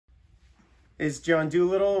It's John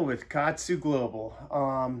Doolittle with KAATSU Global.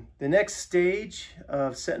 The next stage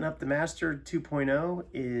of setting up the Master 2.0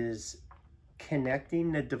 is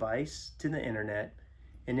connecting the device to the internet,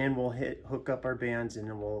 and then we'll hook up our bands and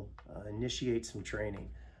then we'll initiate some training.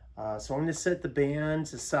 So I'm going to set the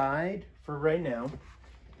bands aside for right now,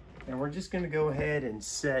 and we're just going to go ahead and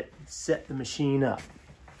set the machine up.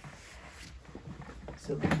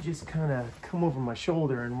 So let me just kind of come over my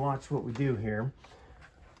shoulder and watch what we do here.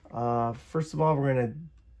 First of all, we're going to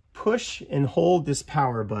push and hold this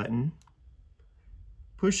power button.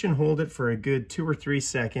 Push and hold it for a good 2 or 3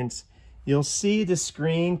 seconds. You'll see the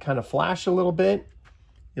screen kind of flash a little bit.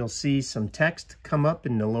 You'll see some text come up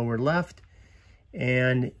in the lower left,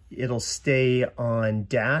 and it'll stay on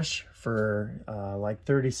dash for like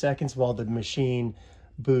 30 seconds while the machine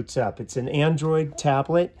boots up. It's an Android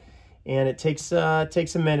tablet, and it takes a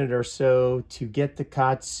minute or so to get the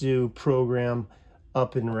KAATSU program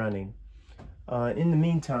up and running. In the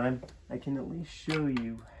meantime, I can at least show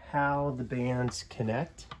you how the bands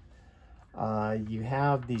connect. You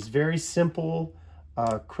have these very simple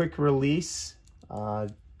quick release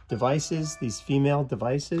devices, these female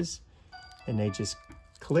devices, and they just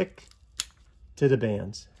click to the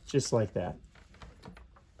bands, just like that.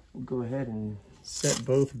 We'll go ahead and set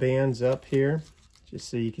both bands up here, just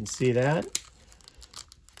so you can see that.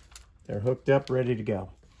 They're hooked up, ready to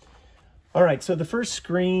go. All right, so the first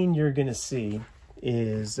screen you're gonna see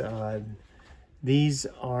is, these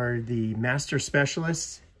are the master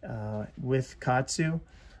specialists with KAATSU.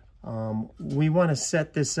 We wanna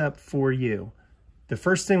set this up for you. The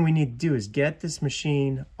first thing we need to do is get this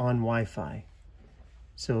machine on Wi-Fi.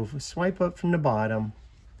 So if we swipe up from the bottom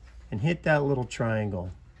and hit that little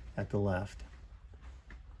triangle at the left.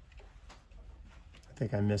 I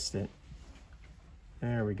think I missed it.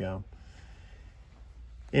 There we go.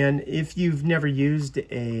 And if you've never used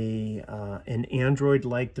an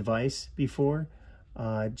Android-like device before,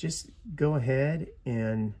 just go ahead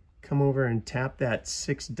and come over and tap that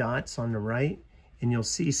 6 dots on the right, and you'll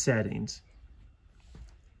see settings.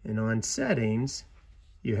 And on settings,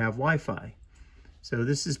 you have Wi-Fi. So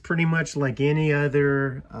this is pretty much like any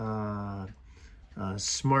other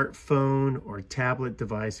smartphone or tablet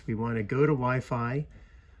device. We want to go to Wi-Fi.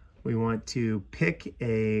 We want to pick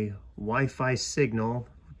a Wi-Fi signal.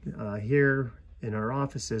 Here in our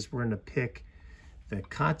offices, we're going to pick the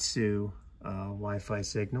KAATSU Wi-Fi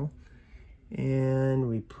signal, and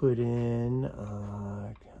we put in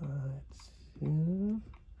KAATSU.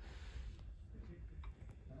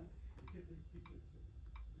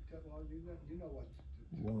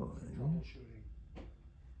 One.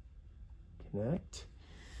 Connect.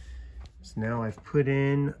 So now I've put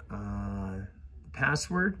in the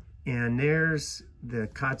password, and there's the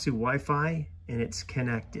KAATSU Wi-Fi, and it's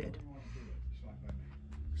connected.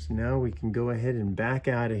 So now we can go ahead and back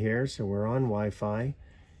out of here. So we're on Wi-Fi.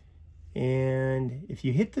 And if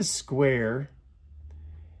you hit the square,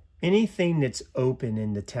 anything that's open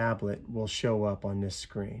in the tablet will show up on this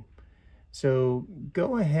screen. So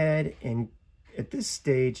go ahead and at this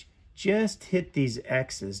stage, just hit these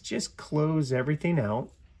X's, just close everything out.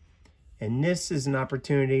 And this is an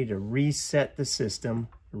opportunity to reset the system,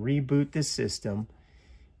 reboot the system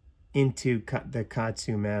into the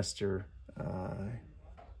KAATSU Master.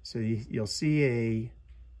 So you'll see a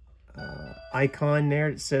icon there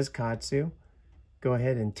that says KAATSU. Go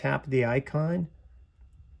ahead and tap the icon.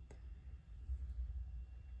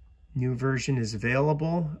 New version is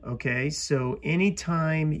available. Okay, so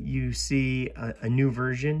anytime you see a new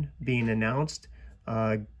version being announced,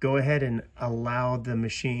 go ahead and allow the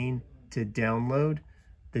machine to download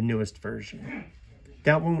the newest version.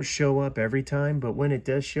 That won't show up every time, but when it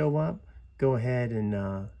does show up, go ahead and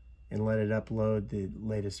let it upload the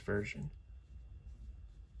latest version.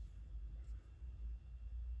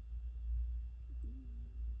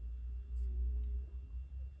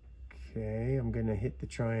 Okay, I'm gonna hit the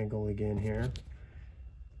triangle again here.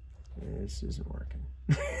 This isn't working.